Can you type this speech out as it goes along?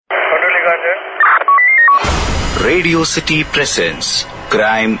Radio City presents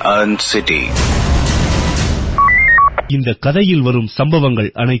Crime and City. இந்த கதையில் வரும் சம்பவங்கள்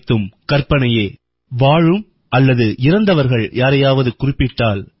அனைத்தும் கற்பனையே. வாழும் அல்லது இறந்தவர்கள் யாரையாவது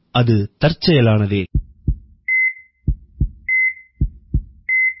குறிப்பிட்டால் அது தற்செயலானதே.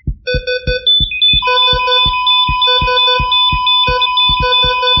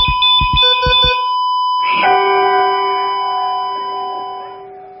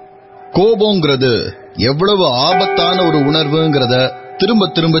 கோபங்கிறது எவ்வளவு ஆபத்தான ஒரு உணர்வுங்கிறத திரும்ப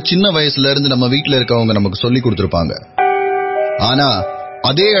திரும்ப சின்ன வயசுல இருந்து நம்ம வீட்டுல இருக்கவங்க நமக்கு சொல்லி கொடுத்திருப்பாங்க. ஆனா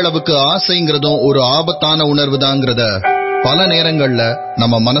அதே அளவுக்கு ஆசைங்கிறதும் ஒரு ஆபத்தான உணர்வு தாங்கிறத பல நேரங்கள்ல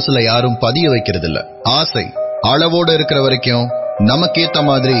நம்ம மனசுல யாரும் பதிய வைக்கிறது இல்ல. ஆசை அளவோட இருக்கிற வரைக்கும் நமக்கேத்த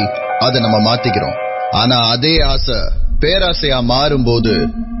மாதிரி அதை நம்ம மாத்திக்கிறோம். ஆனா அதே ஆசை பேராசையா மாறும்போது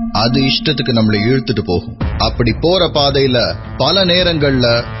அது இஷ்டத்துக்கு நம்மளை இழுத்துட்டு போகும். அப்படி போற பாதையில பல நேரங்கள்ல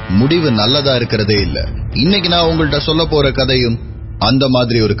முடிவு நல்லதா இருக்கிறதே இல்ல. இன்னைக்கு நான் உங்கள்கிட்ட சொல்ல போற கதையும் அந்த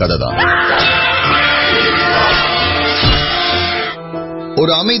மாதிரி ஒரு கதை தான்.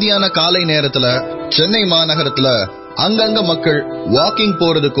 ஒரு அமைதியான காலை நேரத்துல சென்னை மாநகரத்துல அங்கங்க மக்கள் வாக்கிங்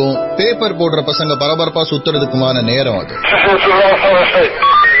போறதுக்கும் பேப்பர் போடுற பசங்க பரபரப்பா சுத்துறதுக்குமான நேரம் அது.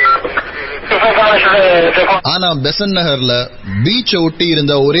 ஆனா பெசன்ட் நகர்ல பீச்சை ஒட்டி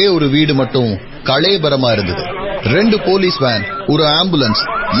இருந்த ஒரே ஒரு வீடு மட்டும் கலேபரமா இருந்தது. 2 போலீஸ் வேன், ஒரு ஆம்புலன்ஸ்,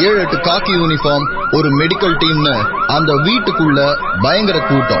 7-8 காக்கி யூனிஃபார்ம், ஒரு மெடிக்கல் டீம்னு அந்த வீட்டுக்குள்ள பயங்கர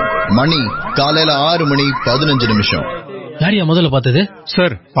கூட்டம். மணி காலையில 6:15. யாரையா முதல்ல பார்த்தது?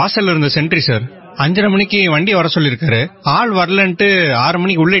 சார் வாசல்ல இருந்த சென்ட்ரி சார் 5:30 மணிக்கு வண்டி வர சொல்லிருக்காரு. ஆள் வரலன்ட்டு 6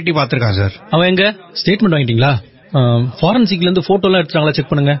 மணிக்கு உள்ள எட்டி பாத்துருக்கான் சார். அவன் எங்க? ஸ்டேட்மெண்ட் வாங்கிட்டீங்களா? ஃபாரன்சிக்ல இருந்து போட்டோ எல்லாம் எடுத்துட்டாங்களா?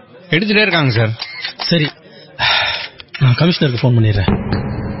 செக் பண்ணுங்க. எடுத்துட்டே இருக்காங்க சார். சரி, நான் கமிஷனருக்கு போன் பண்ணிடுறேன்.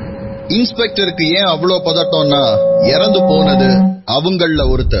 இன்ஸ்பெக்டருக்கு ஏன் அவ்வளவு பதட்டம்னா, இறந்து போனது அவங்கள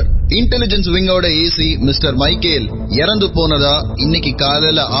ஒருத்தர். இன்டெலிஜென்ஸ் விங்கோட ஏசி மிஸ்டர் மைக்கேல் இறந்து போனதா இன்னைக்கு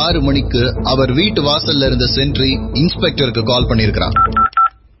காலையில 6 மணிக்கு அவர் வீட்டு வாசல்ல இருந்த சென்ட்ரி இன்ஸ்பெக்டருக்கு கால் பண்ணிருக்கான்.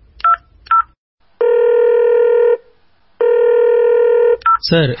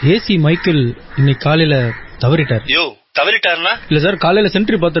 சார், ஏசி மைக்கேல் இன்னைக்கு காலையில தவறிட்டார். தவறிட்டாருனா? இல்ல சார், காலையில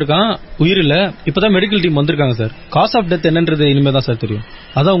சென்ட்ரி பாத்துருக்கான், உயிர் இல்ல. இப்பதான் மெடிக்கல் டீம் வந்திருக்காங்க சார். காஸ் ஆஃப் டெத் என்னன்றது இனிமே தான் சார் தெரியும்.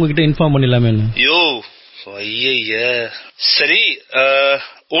 அதான் உங்ககிட்ட இன்ஃபார்ம் பண்ணிடலாமே. சரி,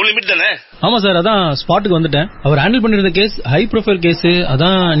 லிமிட் தானே? ஆமா சார், அதான் ஸ்பாட்டுக்கு வந்துட்டேன். அவர் handle பண்ணிருந்த case high profile case.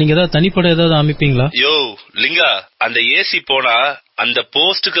 அதான் நீங்க ஏதாவது தனிப்பட ஏதாவது அமைப்பீங்களா? லிங்கா, அந்த ஏசி போனா அந்த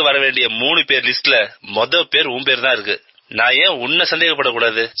போஸ்டுக்கு வர வேண்டிய 3 பேர் லிஸ்ட்ல மொத பேர் உன் பேர் தான் இருக்கு. நான் ஏன் உன்னை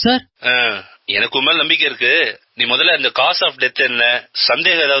சந்தேகப்படக்கூடாது சார்? எனக்கு உன் மேல நம்பிக்கை இருக்கு. நீ முதல்ல இந்த காஸ் ஆஃப் டெத் என்ன,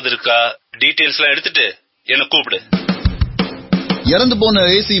 சந்தேகம் ஏதாவது இருக்கா, டீடைல்ஸ் எல்லாம் எடுத்துட்டு என்ன கூப்பிடு. இறந்து போன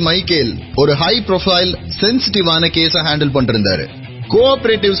ஏசி மைக்கேல் ஒரு ஹை ப்ரொஃபைல் சென்சிட்டிவான கேஸ ஹேண்டில் பண்றாரு.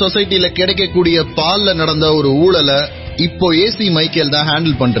 கோஆபரேட்டிவ் சொசைட்டில கிடைக்கக்கூடிய பால்ல நடந்த ஒரு ஊழலை இப்போ ஏசி மைக்கேல் தான்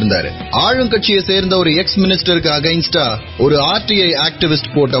ஹேண்டில் பண்றாரு. ஆளுங்கட்சியை சேர்ந்த ஒரு எக்ஸ் மினிஸ்டருக்கு அகைன்ஸ்டா ஒரு ஆர்டிஐ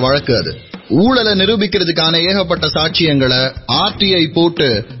ஆக்டிவிஸ்ட் போட்ட வழக்கு அது. ஊழலை நிரூபிக்கிறதுக்கான ஏகப்பட்ட சாட்சியங்களை ஆர்டிஐ போட்டு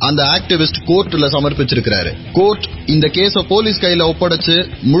அந்த ஆக்டிவிஸ்ட் கோர்ட்ல சமர்ப்பிச்சிருக்கிறாரு. கோர்ட் இந்த கேஸ போலீஸ் கையில ஒப்படைச்சு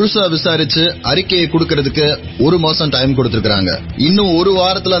முழுசா விசாரிச்சு அறிக்கையை கொடுக்கறதுக்கு 1 மாசம் டைம் கொடுத்திருக்காங்க. இன்னும் 1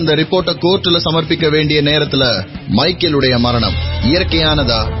 வாரத்துல அந்த ரிப்போர்ட்டை கோர்ட்ல சமர்ப்பிக்க வேண்டிய நேரத்துல மைக்கேலுடைய மரணம்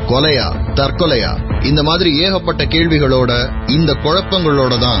இயற்கையானதா, கொலையா, தற்கொலையா, இந்த மாதிரி ஏகப்பட்ட கேள்விகளோட இந்த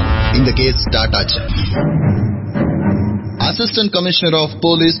குழப்பங்களோட தான் இந்த கேஸ் ஸ்டார்ட் ஆச்சு. Assistant commissioner of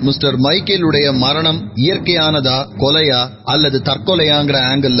police mister மைக்கேலுடைய மரணம் இயற்கையானதா, கொலையா அல்லது தற்கொலையாங்கிற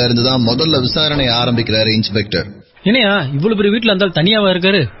ஆங்கிள் இருந்துதான் முதல்ல விசாரணை ஆரம்பிக்கிறாரு இன்ஸ்பெக்டர். என்னையா இவ்வளவு பெரிய வீட்டுல இருந்தாலும் தனியாவா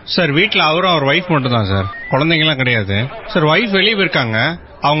இருக்காரு? சார் வீட்டுல அவரும் அவர் ஒய்ஃப் மட்டும் தான் சார். குழந்தைங்கலாம் கிடையாது சார். ஒய்ஃப் வெளியே போயிருக்காங்க.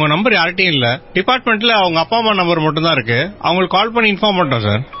 அவங்க நம்பர் யார்ட்டையும் இல்ல. டிபார்ட்மெண்ட்ல அவங்க அப்பா அம்மா நம்பர் மட்டும் தான் இருக்கு. அவங்களுக்கு கால் பண்ணி இன்ஃபார்ம் பண்றோம்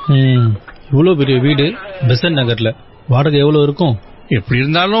சார். இவ்வளவு பெரிய வீடு பெசன்ட் நகர்ல வாடகை எவ்வளவு இருக்கும்? எப்படி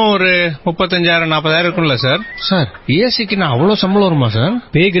இருந்தாலும் ஒரு 35,000-40,000 இருக்கும்ல சார். சார் ஏசிக்கு நான் அவ்வளவு சம்பளம் வருமா சார்?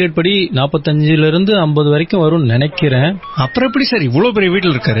 பே கிரேட் படி 45-50 வரைக்கும் வரும் நினைக்கிறேன். அப்புறம் எப்படி சார் இவ்வளவு பெரிய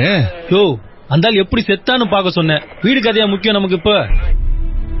வீட்டுல இருக்காரு? அந்த எப்படி செத்தான்னு பாக்க சொன்னேன். வீடு கதையா முக்கியம் நமக்கு. இப்ப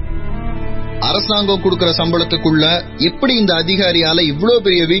அரசாங்கம் கொடுக்கிற சம்பளத்துக்குள்ள எப்படி இந்த அதிகாரியால இவ்வளவு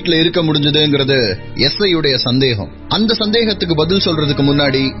பெரிய வீட்டுல இருக்க முடிஞ்சதுங்கிறது எஸ்ஐயுடைய சந்தேகம். அந்த சந்தேகத்துக்கு பதில் சொல்றதுக்கு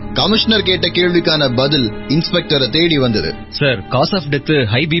முன்னாடி கமிஷனர் கேட்ட கேள்விக்கான பதில் இன்ஸ்பெக்டரை தேடி வந்தது. Sir, cause of death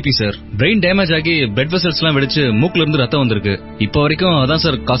high BP sir. Brain damage ஆகி பிளட் வெசல்ஸ் எல்லாம் வெடிச்சு மூக்குல இருந்து ரத்தம் வந்திருக்கு. இப்ப வரைக்கும் அதான்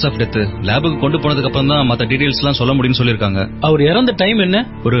சார் காஸ் ஆஃப் டெத். லேபுக்கு கொண்டு போனதுக்கு அப்புறம் தான் மத்த டீடைல்ஸ் எல்லாம் சொல்ல முடியும்னு சொல்லிருக்காங்க. அவர் இறந்த டைம் என்ன?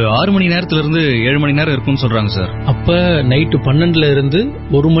 ஒரு 6 மணி நேரத்துல இருந்து 7 மணி நேரம் இருக்கும்னு சொல்றாங்க சார். அப்ப நைட்டு 12ல இருந்து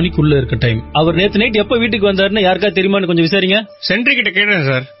 1 மணிக்குள்ள இருக்க டைம். அவர் நேத்து நைட் எப்ப வீட்டுக்கு வந்தாருன்னு யாருக்கா தெரியுமான்னு கொஞ்சம் விசாரிங்க. சென்ட்ரி கிட்ட கேட்டேன்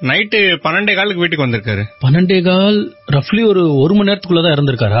சார். நைட்டு 12:15 வீட்டுக்கு வந்திருக்காரு. 12:15 ரஃப்லி ஒரு 1 மணி நேரத்துக்குள்ளதான்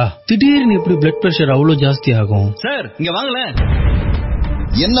இறந்திருக்காரா? திடீர்னு எப்படி பிளட் பிரஷர் அவ்வளவு ஜாஸ்தி ஆகும்? சார் இங்க வாங்களேன்.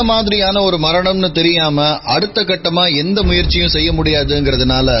 என்ன மாதிரியான ஒரு மரணம்னு தெரியாம அடுத்த கட்டமா எந்த முயற்சியும் செய்ய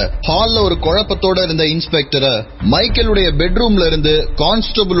முடியாதுங்கிறதுனால ஹால்ல ஒரு குழப்பத்தோட இருந்த இன்ஸ்பெக்டரை மைக்கேலுடைய பெட்ரூம்ல இருந்து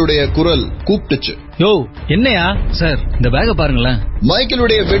கான்ஸ்டபிளுடைய குரல் கூப்பிட்டுச்சு. யோ என்னையா? சார் இந்த பேக பாருங்களேன்.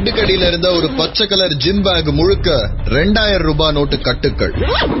 மைக்கேலுடைய பெட்டுக்கடியில இருந்த ஒரு பச்சை கலர் ஜிம் பேக் முழுக்க 2000 ரூபாய் நோட்டு கட்டுக்கள்.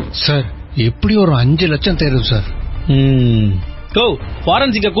 சார் எப்படி ஒரு 5 லட்சம் தேரும் சார்.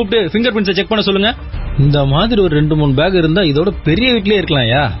 ஃபாரன்சிக்க கூப்பிட்டு ஃபிங்கர் பிரிண்ட்ஸ் செக் பண்ண சொல்லுங்க. இந்த மாதிரி ஒரு 2-3 பேக் இருந்தா இதோட பெரிய வீட்லயே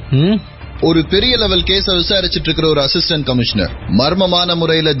இருக்கலாம்யா. ஒரு பெரிய லெவல் கேஸ விசாரிச்சுட்டு இருக்கிற ஒரு அசிஸ்டன்ட் கமிஷனர் மர்மமான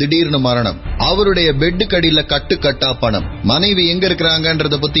முறையில திடீர்னு மரணம். அவருடைய பெட்டு கடியில கட்டா பணம். மனைவி எங்க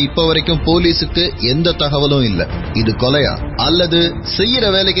இருக்கிறாங்கன்றத பத்தி இப்ப வரைக்கும் போலீஸுக்கு எந்த தகவலும் இல்ல. இது கொலையா அல்லது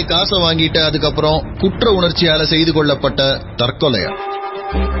செய்யற வேலைக்கு காசை வாங்கிட்டு அதுக்கப்புறம் குற்ற உணர்ச்சியால செய்து கொள்ளப்பட்ட தற்கொலையா?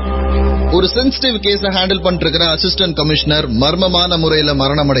 ஒரு சென்சிட்டிவ் கேஸ ஹேண்டில் பண்ணிருக்கிற அசிஸ்டன்ட் கமிஷனர் மர்மமான முறையில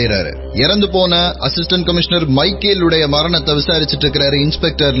மரணம் அடைகிறாரு. இறந்து போன அசிஸ்டன்ட் கமிஷனர் மைக்கேலுடைய மரணத்தை விசாரிச்சுட்டு இருக்கிறாரு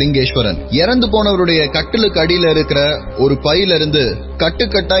இன்ஸ்பெக்டர் லிங்கேஸ்வரன். இறந்து போனவருடைய கட்டிலுக்கு அடியில இருக்கிற ஒரு பையில இருந்து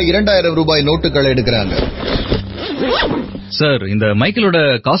கட்டுக்கட்டா 2000 ரூபாய் நோட்டுகளை எடுக்கிறாங்க. சார் இந்த மைக்கேலோட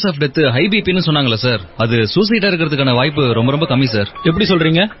காஸ் ஆஃப் டெத் ஹை பிபின்னு சொன்னாங்கல்ல சார், அது சூசைடா இருக்கிறதுக்கான வாய்ப்பு ரொம்ப ரொம்ப கம்மி சார். எப்படி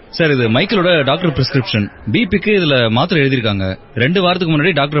சொல்றீங்க சார்? இது மைக்கேலோட டாக்டர் பிரிஸ்கிரிப்ஷன். பிபிக்கு இதுல மாத்திரை எழுதிருக்காங்க. 2 வாரத்துக்கு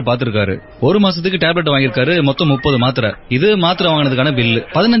முன்னாடி டாக்டர் பாத்துருக்காரு. 1 மாசத்துக்கு டேப்லெட் வாங்கியிருக்காரு. மொத்தம் 30 மாத்திரை. இது மாத்திரை வாங்கினதுக்கான பில்லு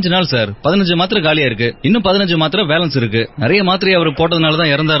 15 நாள் சார். 15 மாத்திரை காலியா இருக்கு. இன்னும் 15 மாத்திரை பேலன்ஸ் இருக்கு. நிறைய மாத்திரை அவர்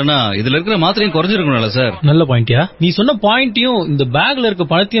போட்டதுனாலதான் இறந்தாருன்னா இதுல இருக்கிற மாத்திரையும் குறைஞ்சிருக்கணும்ல சார். நல்ல பாயிண்ட்யா. நீ சொன்ன பாயிண்டையும் இந்த பேக்ல இருக்க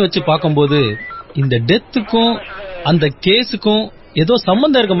பணத்தையும் வச்சு பார்க்கும்போது இந்த டெத்துக்கும் அந்த கேஸுக்கும் ஏதோ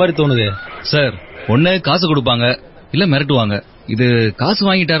சம்பந்தம் இருக்க மாதிரி தோணுது சார். ஒண்ணு காசு கொடுப்பாங்க, இல்ல மிரட்டுவாங்க. இது காசு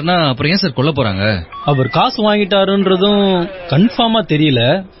வாங்கிட்டாருன்னா அப்புறம் ஏன் சார் கொல்ல போறாங்க? அவர் காசு வாங்கிட்டாருன்றதும் கன்ஃபார்மா தெரியல.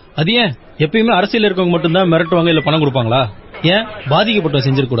 அது ஏன் எப்பயுமே அரசியல் இருக்கவங்க மட்டும்தான் மிரட்டுவாங்க இல்ல பணம் கொடுப்பாங்களா? ஏன் பாதிக்கப்பட்ட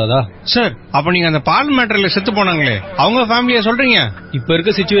செஞ்சிருக்கூடாதா? சார் அப்ப நீங்க அந்த பால் மேட்டர்ல செத்து போனாங்களே அவங்க ஃபேமிலியா சொல்றீங்க? இப்ப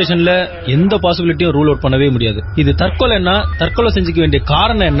இருக்க சிச்சுவேஷன்ல எந்த பாசிபிலிட்டியும் ரூல் அவுட் பண்ணவே முடியாது. இது தற்கொலைன்னா தற்கொலை செஞ்சுக்க வேண்டிய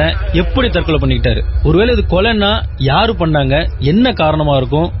காரணம் என்ன, எப்படி தற்கொலை பண்ணிக்கிட்டாரு, ஒருவேளை இது கொலைன்னா யாரு பண்ணாங்க, என்ன காரணமா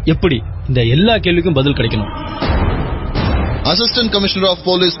இருக்கும், எப்படி, இந்த எல்லா கேள்விக்கும் பதில் கிடைக்கணும். அசிஸ்டன்ட் கமிஷனர் ஆஃப்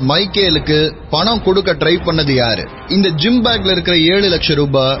போலீஸ் மைக்கேலுக்கு பணம் கொடுக்க ட்ரை பண்ணது யாரு? இந்த ஜிம் பேக்ல இருக்கிற 7 லட்சம்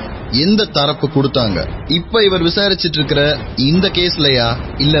ரூபாய் எந்த தரப்பு கொடுத்தாங்க? இப்ப இவர் விசாரிச்சிட்டு இருக்கிற இந்த கேஸ்லயா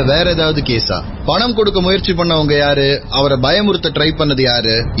இல்ல வேற ஏதாவது கேஸா? பணம் கொடுக்க முயற்சி பண்ணவங்க யாரு? அவரை பயமுறுத்த ட்ரை பண்ணது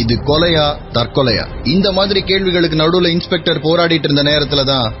யாரு? இது கொலையா தற்கொலையா? இந்த மாதிரி கேள்விகளுக்கு நடுவுல இன்ஸ்பெக்டர் போராடிட்டு இருந்த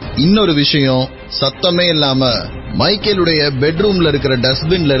நேரத்துலதான் இன்னொரு விஷயம் சத்தமே இல்லாம மைக்கேலுடைய பெட்ரூம்ல இருக்கிற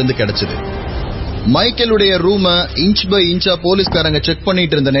டஸ்ட்பின்ல இருந்து கிடைச்சது. மைக்கேலுடைய ரூம இன்ச் பை இன்ச்சா போலீஸ்காரங்க செக்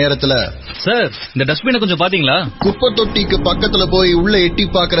பண்ணிட்டு இருந்த நேரத்துல, சார் இந்த டஸ்ட்பினை கொஞ்சம் பாத்தீங்களா? குப்பை தொட்டிக்கு பக்கத்துல போய் உள்ள எட்டி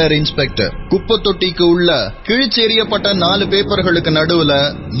பாக்குறாரு இன்ஸ்பெக்டர். குப்பை தொட்டிக்கு உள்ள கிழிச்செறியப்பட்ட 4 பேப்பர்களுக்கு நடுவுல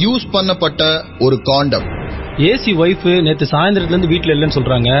யூஸ் பண்ணப்பட்ட ஒரு காண்டம். ஏசி வைஃப் நேத்து சாயந்தரத்துல இருந்து வீட்டுல இல்லன்னு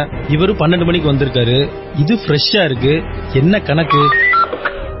சொல்றாங்க. இவரு 12 மணிக்கு வந்திருக்காரு. இது ஃப்ரெஷ்ஷா இருக்கு. என்ன கணக்கு?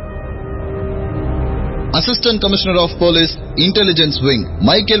 Assistant commissioner of police intelligence wing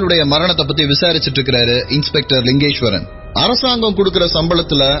மைக்கேலுடைய மரணத்தை பத்தி விசாரிச்சுட்டு இருக்கிறாரு இன்ஸ்பெக்டர் லிங்கேஸ்வரன். அரசாங்கம் கொடுக்கிற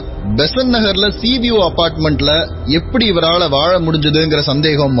சம்பளத்துல பெசன் நகர்ல சிபிஓ அபார்ட்மெண்ட்ல எப்படி இவரால வாழ முடிஞ்சதுங்கிற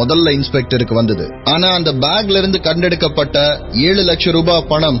சந்தேகம் முதல்ல இன்ஸ்பெக்டருக்கு வந்தது. ஆனா அந்த பேக்ல இருந்து கண்டெடுக்கப்பட்ட 7 லட்சம் ரூபாய்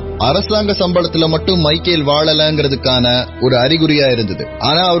பணம் அரசாங்க சம்பளத்துல மட்டும் மைக்கேல் வாழலங்கிறதுக்கான ஒரு அறிகுறியா இருந்தது.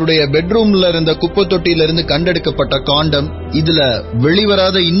 ஆனா அவருடைய பெட்ரூம்ல இருந்த குப்பை தொட்டியில இருந்து கண்டெடுக்கப்பட்ட காண்டம் இதுல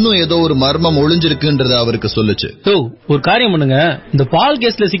வெளிவராத இன்னும் ஏதோ ஒரு மர்மம் ஒளிஞ்சிருக்குன்றத அவருக்கு சொல்லுச்சு. ஒரு காரியம் பண்ணுங்க, இந்த பால்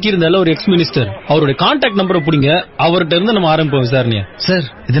கேஸ்ல சிக்கி இருந்தால ஒரு எக்ஸ் மினிஸ்டர் அவருடைய கான்டாக்ட் நம்பரை புடிங்க, அவர்கிட்ட இருந்து நம்ம ஆரம்பிப்போம் விசாரணைய. சார்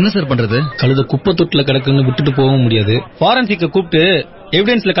இது என்ன சார் பண்றது? கழுத குப்பை தொட்டில கிடக்குன்னு விட்டுட்டு போகவும் முடியாது. ஃபாரன்சிக்க கூப்பிட்டு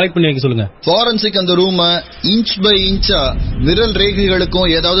எவிடன்ஸ்ல கலெக்ட் பண்ணி வைக்க சொல்லுங்க. ஃபாரன்சிக் அந்த ரூம இன்ச் பை இன்ச்சா விரல் ரேகைகளுக்கும்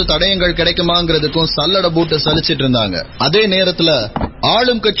ஏதாவது தடயங்கள் கிடைக்குமாங்கிறதுக்கும் சல்லட போட்டு சலிச்சிட்டு இருந்தாங்க. அதே நேரத்துல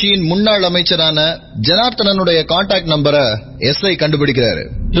ஆளும் கட்சியின் முன்னாள் அமைச்சரான ஜனார்த்தனனுடைய கான்டாக்ட் நம்பரை எஸ்ஐ கண்டுபிடிக்கிறாரு.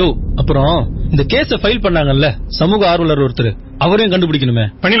 அப்புறம் இந்த கேஸ ஃபைல் பண்ணாங்கல்ல சமூக ஆர்வலர் ஒருத்தர், அவரையும் கண்டுபிடிக்கணுமே.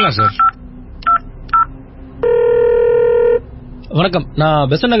 பண்ணிடலாம் சார். வணக்கம், நான்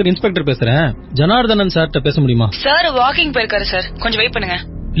பெசன் நகர் இன்ஸ்பெக்டர் பேசுறேன். ஜனார்தனன் சார்ட்ட பேச முடியுமா? சார் வாக்கிங் போயிருக்காரு சார், கொஞ்சம் வெயிட் பண்ணுங்க.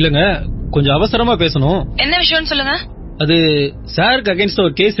 இல்லங்க, கொஞ்சம் அவசரமா பேசணும். என்ன விஷயம்னு சொல்லுங்க. அது சாருக்கு அகைன்ஸ்ட்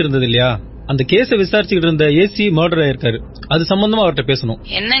ஒரு கேஸ் இருந்தது இல்லையா, அந்த கேஸ விசாரிச்சுக்கிட்டு இருந்த ஏசி மர்டர் ஆயிருக்காரு. அது சம்பந்தமா அவர்கிட்ட பேசணும்.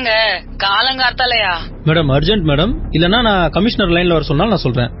 என்னங்க காலங்கார்த்தாலையா? மேடம் அர்ஜென்ட் மேடம், இல்லன்னா நான் கமிஷனர் லைன்ல வர சொன்னாலும் நான்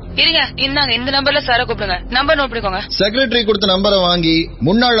சொல்றேன். இருங்க, இந்தாங்க இந்த நம்பர்ல சார கூப்பிடுங்க. நம்பர் நோட் பண்ணிக்கோங்க. செக்ரட்டரி கொடுத்த நம்பரை வாங்கி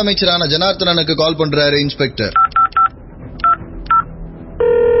முன்னாள் அமைச்சரான ஜனார்த்தனனுக்கு கால் பண்றாரு இன்ஸ்பெக்டர்.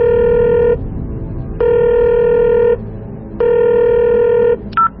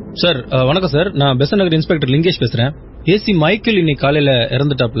 சார் வணக்கம் சார், நான் பெசன் நகர் இன்ஸ்பெக்டர் லிங்கேஷ் பேசுறேன். ஏசி மைக்கேல் இன்னைக்கு காலையில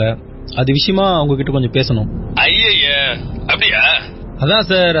இறந்துட்டாப்ல. அது விஷயமா உங்ககிட்ட கொஞ்சம் பேசணும். ஐயா அப்படியா? அதான்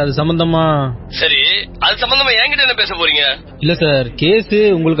சார், அது சம்பந்தமா. சரி, அது சம்பந்தமா என்கிட்ட என்ன பேச போறீங்க? இல்ல சார், கேஸ்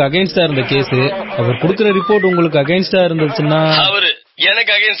உங்களுக்கு அகைன்ஸ்டா இருந்த கேஸ். அவர் கொடுக்கிற ரிப்போர்ட் உங்களுக்கு அகைன்ஸ்டா இருந்துச்சுன்னா. அவரு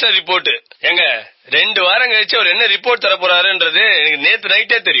எனக்கு அகைன்ஸ்டா ரிப்போர்ட்? எங்க 2 வாரம் கழிச்சு அவர் என்ன ரிப்போர்ட் தர போறாருன்றது எனக்கு நேத்து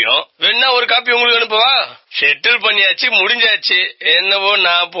நைட்டே தெரியும். வேணா ஒரு காப்பி உங்களுக்கு அனுப்புவா? செட்டில் பண்ணியாச்சு, முடிஞ்சாச்சு. என்னவோ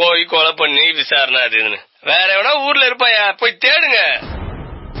நான் போய் கொலை பண்ணி விசாரணை அதுன்னு. வேற எவனா ஊர்ல இருப்பாயா, போய் தேடுங்க.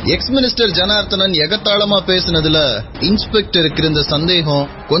 எக்ஸ் மினிஸ்டர் ஜனார்த்தனன் எகத்தாளமா பேசினதுல இன்ஸ்பெக்டருக்கு இருந்த சந்தேகம்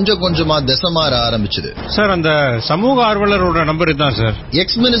கொஞ்சம் கொஞ்சமா திசமாற ஆரம்பிச்சது. சார், அந்த சமூக ஆர்வலரோட நம்பர் தான் சார்.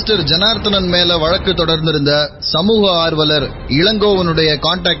 எக்ஸ் மினிஸ்டர் ஜனார்த்தனன் மேல வழக்கு தொடர்ந்திருந்த சமூக ஆர்வலர் இளங்கோவனுடைய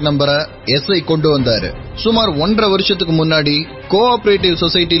கான்டாக்ட் நம்பரை எஸ்ஐ கொண்டு வந்தாரு. சுமார் 1.5 வருஷத்துக்கு முன்னாடி கோஆபரேட்டிவ்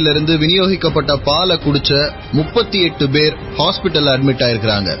சொசைட்டில இருந்து விநியோகிக்கப்பட்ட பாலை குடிச்ச 38 பேர் ஹாஸ்பிட்டல் அட்மிட்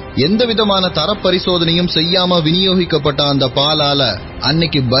ஆயிருக்காங்க. எந்த விதமான தர பரிசோதனையும் செய்யாம விநியோகிக்கப்பட்ட அந்த பாலால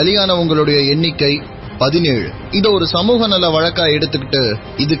அன்னைக்கு பலியானவங்களுடைய எண்ணிக்கை 17. இத ஒரு சமூக நல வழக்கா எடுத்துக்கிட்டு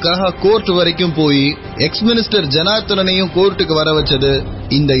இதுக்காக கோர்ட் வரைக்கும் போய் எக்ஸ் மினிஸ்டர் ஜனார்த்தனனையும் கோர்ட்டுக்கு வர வச்சது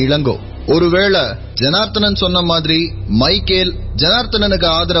இந்த இளங்கோ. ஒருவேளை ஜனார்த்தனன் சொன்ன மாதிரி மைக்கேல் ஜனார்த்தனனுக்கு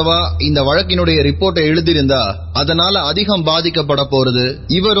ஆதரவா இந்த வழக்கினுடைய ரிப்போர்ட்டை எழுதியிருந்தா அதனால அதிகம் பாதிக்கப்பட போறது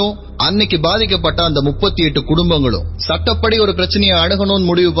இவரும் அன்னைக்கு பாதிக்கப்பட்ட அந்த 38 குடும்பங்களும். சட்டப்படி ஒரு பிரச்சனையை அணுகணும்னு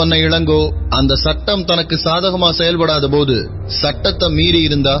முடிவு பண்ண இளங்கோ அந்த சட்டம் தனக்கு சாதகமா செயல்படாத போது சட்டத்தை மீறி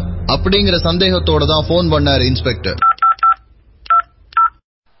இருந்தா அப்படிங்கிற சந்தேகத்தோட தான் போன் பண்ணாரு இன்ஸ்பெக்டர்.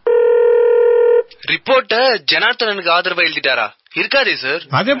 ரிப்போர்ட்ட ஜனார்த்தனனுக்கு ஆதரவா எழுதிட்டாரா? இருக்காதே சார்.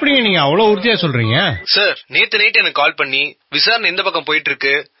 அது எப்படி நீங்க அவ்வளவு உறுதியா சொல்றீங்க? சார், நேத்து நைட் எனக்கு கால் பண்ணி விசாரணை எந்த பக்கம் போயிட்டு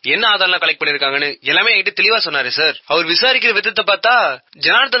இருக்கு, என்ன ஆதாரம் கலெக்ட் பண்ணிருக்காங்கன்னு எல்லாமே என்கிட்ட தெளிவா சொன்னாரு சார். அவர் விசாரிக்கிற விதத்தை பார்த்தா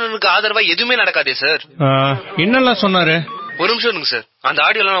ஜனார்த்தனனுக்கு ஆதரவா எதுவுமே நடக்காதே சார். என்னெல்லாம் சொன்னாரு? ஒரு நிமிஷம் இருங்க சார், அந்த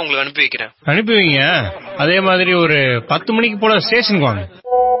ஆடியோ எல்லாம் உங்களுக்கு அனுப்பி வைக்கிறேன். அனுப்பி வைங்க. அதே மாதிரி ஒரு 10 மணிக்கு போல ஸ்டேஷனுக்கு வாங்க.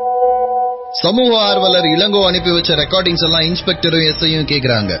 சமூக ஆர்வலர் இளங்கோ அனுப்பி வச்ச ரெக்கார்டிங்ஸ் எல்லாம் இன்ஸ்பெக்டரும் எஸ்ஐயும்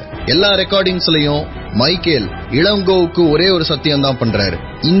கேக்குறாங்க. எல்லா ரெக்கார்டிங்ஸ்லயும் மைக்கேல் இளங்கோவுக்கு ஒரே ஒரு சத்தியம் தான் பண்றாரு.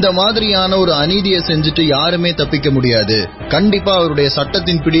 இந்த மாதிரியான ஒரு அநீதியை செஞ்சுட்டு யாருமே தப்பிக்க முடியாது, கண்டிப்பா அவருடைய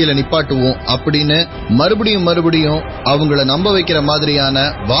சட்டத்தின் பிடியில நிப்பாட்டுவோம் அப்படின்னு மறுபடியும் அவங்கள நம்ப வைக்கிற மாதிரியான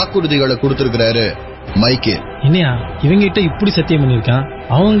வாக்குறுதிகளை கொடுத்திருக்கிறாரு மைக்கேல். என்னையா இவங்க கிட்ட இப்படி சத்தியம் பண்ணிருக்கான்?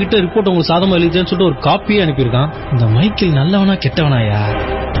 அவங்க கிட்ட ரிப்போர்ட் உங்களுக்கு சாதமா எழுதின்னு சொல்லிட்டு ஒரு காப்பியே அனுப்பியிருக்கான். இந்த மைக்கேல் நல்லவனா கெட்டவனாயா?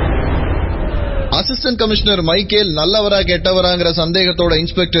 அசிஸ்டன்ட் கமிஷனர் மைக்கேல் நல்லவரா கெட்டவராங்கிற சந்தேகத்தோட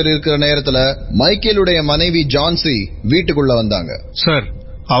இன்ஸ்பெக்டர் இருக்கிற நேரத்துல மைக்கேலுடைய மனைவி ஜான்சி வீட்டுக்குள்ள வந்தாங்க. சார்,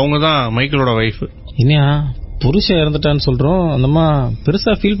 அவங்கதான் மைக்கேலோட வைஃப். என்னையா புருஷன் இறந்துட்டான்னு சொல்றோம், அந்தம்மா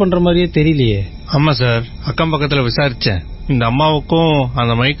பெருசா ஃபீல் பண்ற மாதிரியே தெரியலையே. ஆமா சார், அக்கம் பக்கத்துல விசாரிச்சேன். இந்த அம்மாவுக்கும்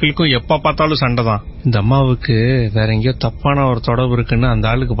அந்த மைக்கேலுக்கும் எப்ப பார்த்தாலும் சண்டை தான். இந்த அம்மாவுக்கு வேற எங்கேயோ தப்பான ஒரு தொடர்பு இருக்குன்னு அந்த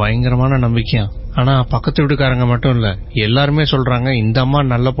ஆளுக்கு பயங்கரமான நம்பிக்கையா. ஆனா பக்கத்து வீட்டுக்காரங்க மட்டும் இல்ல, எல்லாருமே சொல்றாங்க இந்த அம்மா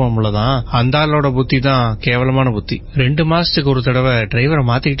நல்ல பொம்பளைதான், அந்த ஆளோட புத்தி தான் கேவலமான புத்தி. 2 மாசத்துக்கு ஒரு தடவை டிரைவரை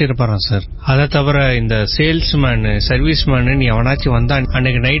மாத்திக்கிட்டே இருப்பாராம் சார். அதை தவிர இந்த சேல்ஸ்மேன் சர்வீஸ்மேன் எவனாச்சும் வந்தா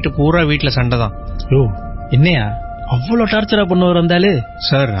அன்னைக்கு நைட்டு பூரா வீட்டுல சண்டை தான். என்னையா அவ்வளவு டார்ச்சரா பண்ணுவார் வந்தாலே?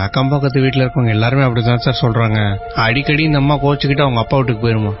 சார், அக்கம் பக்கத்து வீட்டுல இருக்கவங்க எல்லாருமே அப்படிதான் சார் சொல்றாங்க. அடிக்கடி இந்த அம்மா கோச்சுக்கிட்டு அவங்க அப்பா வீட்டுக்கு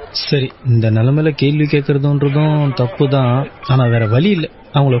போயிருமா. சரி, இந்த நிலைமையில கேள்வி கேட்கறதுன்றதும் தப்பு தான், ஆனா வேற வழி இல்ல.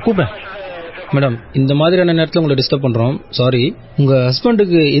 அவங்கள கூப்பிட்டேன். மேடம், இந்த மாதிரியான நேரத்துல உங்களை டிஸ்டர்ப் பண்றோம், சாரி. உங்க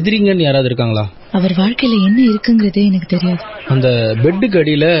ஹஸ்பண்டுக்கு எதிரிங்கன்னு யாராவது இருக்காங்களா? அவர் வாழ்க்கையில என்ன இருக்குங்கிறதே எனக்கு தெரியாது. அந்த பெட்டுக்கு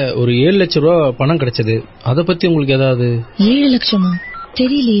அடியில ஒரு 7 லட்சம் ரூபாய் பணம் கிடைச்சது, அத பத்தி உங்களுக்கு ஏதாவது? 7 லட்சமா?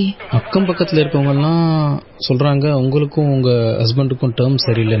 தெரியலையே. அக்கம் பக்கத்துல இருக்கவங்க எல்லாம் சொல்றாங்க உங்களுக்கும் உங்க ஹஸ்பண்டுக்கும் டேர்ம்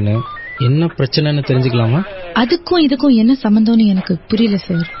சரியில்லைன்னு. என்ன பிரச்சனைன்னு தெரிஞ்சுக்கலாமா? அதுக்கும் இதுக்கும் என்ன சம்பந்தம்னு எனக்கு புரியல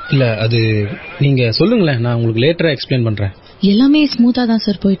சார். இல்ல, அது நீங்க சொல்லுங்களேன், நான் உங்களுக்கு லேட்டரா எக்ஸ்பிளைன் பண்றேன். எல்லாமே ஸ்மூத்தா தான்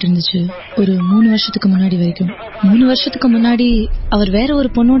சார் போயிட்டு இருந்துச்சு ஒரு 3 வருஷத்துக்கு முன்னாடி வரைக்கும். 3 வருஷத்துக்கு முன்னாடி அவர் வேற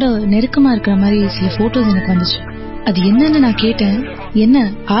ஒரு பொண்ணோட நெருக்கமா இருக்கிற மாதிரி சில போட்டோஸ் எனக்கு வந்துச்சு. அது என்னன்னு நான் கேட்டேன். என்ன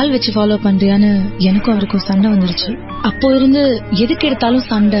ஆள் வச்சு ஃபாலோ பண்றியான்னு எனக்கும் அவருக்கும் சண்டை வந்துருச்சு. அப்போ இருந்து எதுக்கு எடுத்தாலும்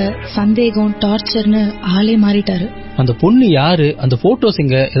சண்டை, சந்தேகம், டார்ச்சர்னு ஆளே மாறிட்டாரு. அந்த பொண்ணு யாரு? அந்த போட்டோஸ்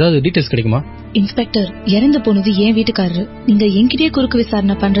எங்க? ஏதாவது டீடைல்ஸ் கிடைக்குமா? இன்ஸ்பெக்டர், இறந்து போனது என் வீட்டுக்காரரு. நீங்க என்கிட்டயே குறுக்கு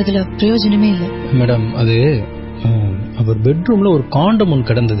விசாரணை பண்றதுல பிரயோஜனமே இல்ல. மேடம், அது அவர் பெட்ரூம்ல ஒரு காண்டம் ஒன்று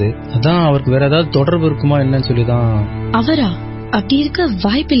கிடந்தது, அதான் அவருக்கு வேற ஏதாவது தொடர்பு இருக்குமா என்னன்னு சொல்லிதான். அவரா? அப்படி இருக்க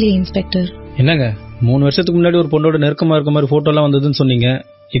வாய்ப்பு இல்லையே இன்ஸ்பெக்டர். என்னங்க, 3 வருஷத்துக்கு முன்னாடி ஒரு பொண்ணோட நெருக்கமா இருக்க மாதிரி போட்டோ எல்லாம் வந்ததுன்னு சொன்னீங்க,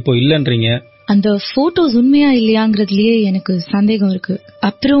 இப்போ இல்லன்றீங்க. அந்த போட்டோஸ் உண்மையா இல்லையாங்கிறதுலயே எனக்கு சந்தேகம் இருக்கு.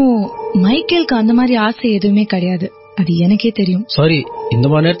 அப்புறம் மைக்கேலுக்கு அந்த மாதிரி ஆசை எதுவுமே கிடையாது, அது எனக்கே தெரியும். சாரி, இந்த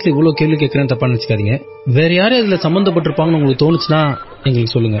மாதிரி நேரத்துல இவ்வளவு கேள்வி கேட்கறேன்னு தப்பா நினைச்சுக்காதீங்க. வேற யாரும் இதுல சம்பந்தப்பட்டிருப்பாங்கன்னு உங்களுக்கு தோணுச்சுன்னா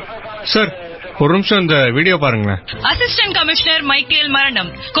எங்களுக்கு சொல்லுங்க. சார், ஒரு நிமிஷம் இந்த வீடியோ பாருங்களேன். அசிஸ்டன்ட் கமிஷனர் மைக்கேல்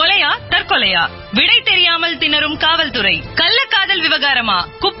மரணம். கொலையா தற்கொலையா? விடை தெரியாமல் திணறும் காவல்துறை. கள்ளக்காதல் விவகாரமா?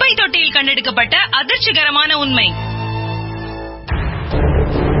 குப்பை தொட்டியில் கண்டெடுக்கப்பட்ட அதிர்ச்சிகரமான உண்மை.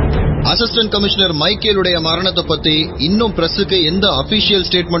 அசிஸ்டன்ட் கமிஷனர் மைக்கேலுடைய மரணத்தை பத்தி இன்னும் பிரஸுக்கு எந்த அபிஷியல்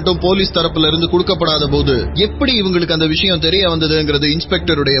ஸ்டேட்மெண்ட்டும் போலீஸ் தரப்புல இருந்து கொடுக்கப்படாத போது எப்படி இவங்களுக்கு அந்த விஷயம் தெரிய வந்ததுங்கிறது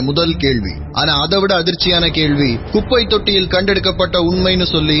இன்ஸ்பெக்டருடைய முதல் கேள்வி. ஆனா அதை விட அதிர்ச்சியான கேள்வி, குப்பை தொட்டியில் கண்டெடுக்கப்பட்ட உண்மைன்னு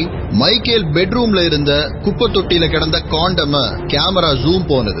சொல்லி மைக்கேல் பெட்ரூம்ல இருந்த குப்பை தொட்டியில கிடந்த காண்டம கேமரா ஜூம்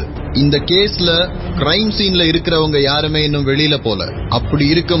போனது. இந்த கேஸ்ல கிரைம் சீன்ல இருக்கிறவங்க யாருமே இன்னும் வெளியில போல. அப்படி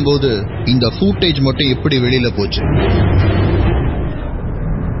இருக்கும்போது இந்த ஃபுட்டேஜ் மட்டும் எப்படி வெளியில போச்சு?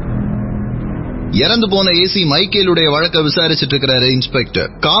 இறந்து போன ஏசி மைக்கேலுடைய வழக்க விசாரிச்சுட்டு இருக்கிறாரு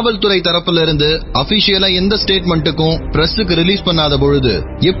இன்ஸ்பெக்டர். காவல்துறை தரப்புல இருந்து அபிஷியலா எந்த ஸ்டேட்மெண்ட்டுக்கும் பிரஸுக்கு ரிலீஸ் பண்ணாத பொழுது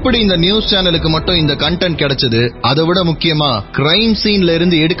எப்படி இந்த நியூஸ் சேனலுக்கு மட்டும் இந்த கண்டென்ட் கிடைச்சது? அதை விட முக்கியமா கிரைம் சீன்ல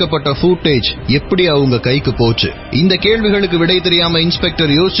இருந்து எடுக்கப்பட்ட ஃபுட்டேஜ் எப்படி அவங்க கைக்கு போச்சு? இந்த கேள்விகளுக்கு விடை தெரியாம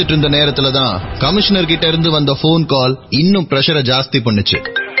இன்ஸ்பெக்டர் யோசிச்சுட்டு இருந்த நேரத்துல தான் கமிஷனர் கிட்ட இருந்து வந்த போன் கால் இன்னும் பிரஷரை ஜாஸ்தி பண்ணுச்சு.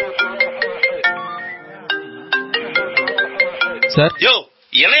 சார்,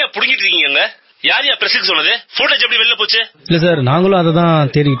 என்னைய புடிங்கிட்டு இருக்கீங்க? யாரையா பிரஸுக்கு சொன்னது? ஃபுட்டேஜ் எப்படி வெளில போச்சு? இல்ல சார், நாங்களும் அதை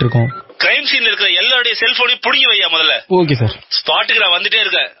தான் தேடிட்டு இருக்கோம். கிரைம் சீன்ல இருக்கிற எல்லாருடைய செல்போனையும் புடிங்கி வையா முதல்ல. Okay sir. ஸ்பாட்டுக்கு நான் வந்துட்டே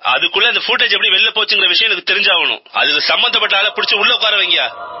இருக்கேன். அதுக்குள்ள அந்த ஃபுட்டேஜ் எப்படி வெளில போச்சுங்கிற விஷயம் எனக்கு தெரிஞ்சாகணும். அதுக்கு சம்பந்தப்பட்ட ஆளை பிடிச்சி உள்ள உட்கார வைங்க.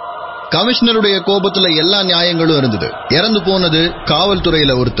 கமிஷனருடைய கோபத்துல எல்லா நியாயங்களும் இருந்தது. இறந்து போனது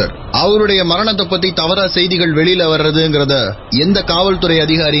காவல்துறையில ஒருத்தர். அவருடைய மரணத்தை பத்தி தவறா செய்திகள் வெளியில வர்றதுங்கிறத எந்த காவல்துறை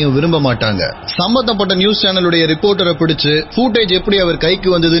அதிகாரியும் விரும்ப மாட்டாங்க. சம்பந்தப்பட்ட நியூஸ் சேனலுடைய ரிப்போர்ட்டரை பிடிச்சு ஃபுட்டேஜ் எப்படி அவர்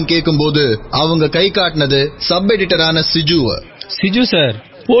கைக்கு வந்ததுன்னு கேட்கும் போது அவங்க கை காட்டினது சப் எடிட்டரான சிஜு சார்.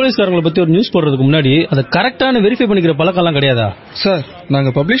 போலீஸ்காரங்களை பத்தி ஒரு நியூஸ் போடுறதுக்கு முன்னாடி அதை கரெக்டான வெரிஃபை பண்ணிக்கிற பழக்கம் எல்லாம் கிடையாதா சார்? நாங்க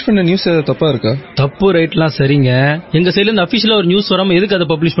பப்ளிஷ் பண்ண நியூஸ் தப்பா இருக்கா? தப்பு ரைட்லாம் சரிங்க. எங்க சைடுல இருந்து அபிஷியலா ஒரு நியூஸ் வராம எதுக்கு அதை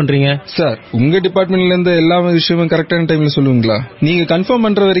பப்ளிஷ் பண்றீங்க? சார், உங்க டிபார்ட்மெண்ட்ல இருந்து எல்லா விஷயமும் கரெக்டான டைம்ல சொல்லுவீங்களா? நீங்க கன்ஃபார்ம்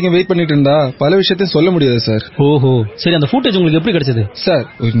பண்ற வரைக்கும் வெயிட் பண்ணிட்டு இருந்தா பல விஷயத்தையும் சொல்ல முடியாது சார். ஓஹோ, சரி. அந்த ஃபுட்டேஜ் உங்களுக்கு எப்படி கிடைச்சது? சார்,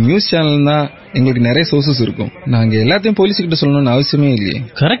 ஒரு நியூஸ் சேனல்னா எங்களுக்கு நிறைய சோர்சஸ் இருக்கும். நாங்க எல்லாத்தையும் போலீஸ் கிட்ட சொல்லணும்னு அவசியமே இல்லையே.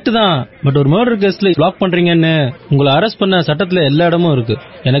 கரெக்ட் தான். பட் ஒரு மர்டர் கேஸ்ல பிளாக் பண்றீங்கன்னு உங்களை அரெஸ்ட் பண்ண சட்டத்துல எல்லா இடமும் இருக்கு.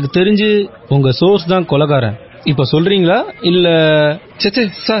 எனக்கு தெரிஞ்சு உங்க சோர்ஸ் தான் கொலைகாரன். இப்ப சொல்றீங்களா இல்ல? சே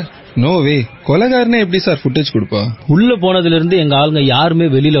சார், நோ வே. கொலைகாரனே எப்படி சார் ஃபுட்டேஜ் கொடுப்பா? உள்ள போனதுல இருந்து எங்க ஆளுங்க யாருமே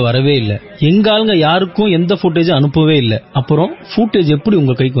வெளியில வரவே இல்ல. எங்க ஆளுங்க யாருக்கும் எந்த ஃபுட்டேஜ் அனுப்பவே இல்ல. அப்புறம் ஃபுட்டேஜ் எப்படி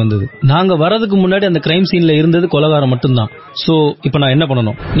உங்க கைக்கு வந்தது? நாங்க வரதுக்கு முன்னாடி அந்த கிரைம் சீன்ல இருந்தது கொலைகாரன் மட்டும்தான். சோ இப்ப நான் என்ன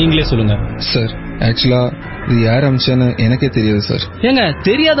பண்ணணும் நீங்களே சொல்லுங்க. சார், ஆக்சுவலா இது யார் அமிச்சான்னு எனக்கே தெரியாது சார். ஏங்க,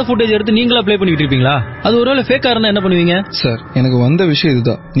 தெரியாத ஃபுட்டேஜ் எடுத்து நீங்களா ப்ளே பண்ணிட்டு இருப்பீங்களா? அது ஒருவேளை ஃபேக்கா இருந்தா என்ன பண்ணுவீங்க? சார், எனக்கு வந்த விஷயம்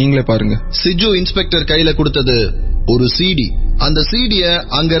இதுதான், நீங்களே பாருங்க. சிஜு இன்ஸ்பெக்டர் கையில கொடுத்தது ஒரு சிடி. அந்த சிடிய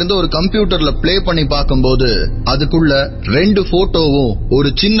அங்க இருந்து ஒரு கம்ப்யூட்டர்ல பிளே பண்ணி பார்க்கும்போது அதுக்குள்ள 2 போட்டோவும் ஒரு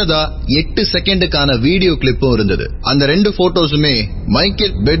சின்னதா 8 செகண்டுக்கான வீடியோ கிளிப்பும் இருந்தது. அந்த 2 போட்டோஸுமே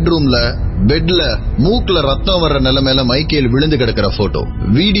மைக்கேல் பெட்ல மூக்குல ரத்தம் வர்ற நிலைமையில மைக்கேல் விழுந்து கிடக்கிற போட்டோ.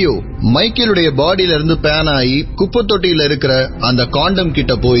 வீடியோ மைக்கேலுடைய பாடியில இருந்து பேன் ஆகி குப்பை தொட்டியில இருக்கிற அந்த காண்டம்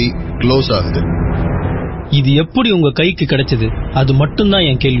கிட்ட போய் க்ளோஸ் ஆகுது. இது எப்படி உங்க கைக்கு கிடைச்சது? அது மட்டும்தான்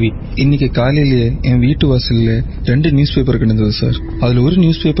என் கேள்வி. இன்னைக்கு காலையிலேயே என் வீட்டு வாசல்ல 2 நியூஸ் பேப்பர் கிடந்தது சார். அதுல ஒரு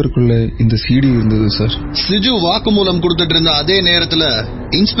நியூஸ் பேப்பருக்குள்ள இந்த சிடி இருந்தது சார். சிஜு வாக்குமூலம் கொடுத்துட்டு இருந்த அதே நேரத்துல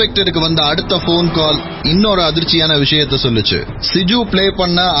இன்ஸ்பெக்டருக்கு வந்த அடுத்த போன் கால் இன்னொரு அதிர்ச்சியான விஷயத்த சொல்லுச்சு. சிஜு பிளே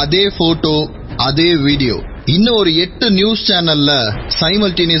பண்ண அதே போட்டோ, அதே வீடியோ இன்னும் ஒரு 8 நியூஸ் சேனல்ல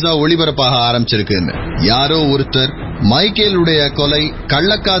சைமல்டேனியஸா ஒளிபரப்பாக ஆரம்பிச்சிருக்குன்னு. யாரோ ஒருத்தர் மைக்கேலுடைய கொலை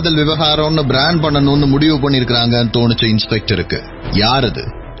கள்ளக்காதல் விவகாரம்னு பிராண்ட் பண்ணணும்னு முடிவு பண்ணிருக்காங்கன்னு தோணுச்சு இன்ஸ்பெக்டருக்கு. யாரது?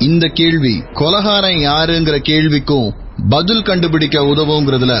 இந்த கேள்வி கொலைகாரன் யாருங்கிற கேள்விக்கும் பதில் கண்டுபிடிக்க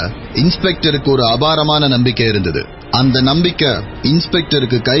உதவுங்கிறதுல இன்ஸ்பெக்டருக்கு ஒரு அபாரமான நம்பிக்கை இருந்தது. அந்த நம்பிக்கை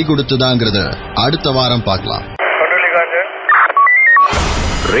இன்ஸ்பெக்டருக்கு கை கொடுத்ததாங்கிறத அடுத்த வாரம் பார்க்கலாம்.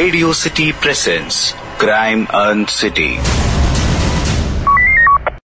 Radio City presents Crime Earned City.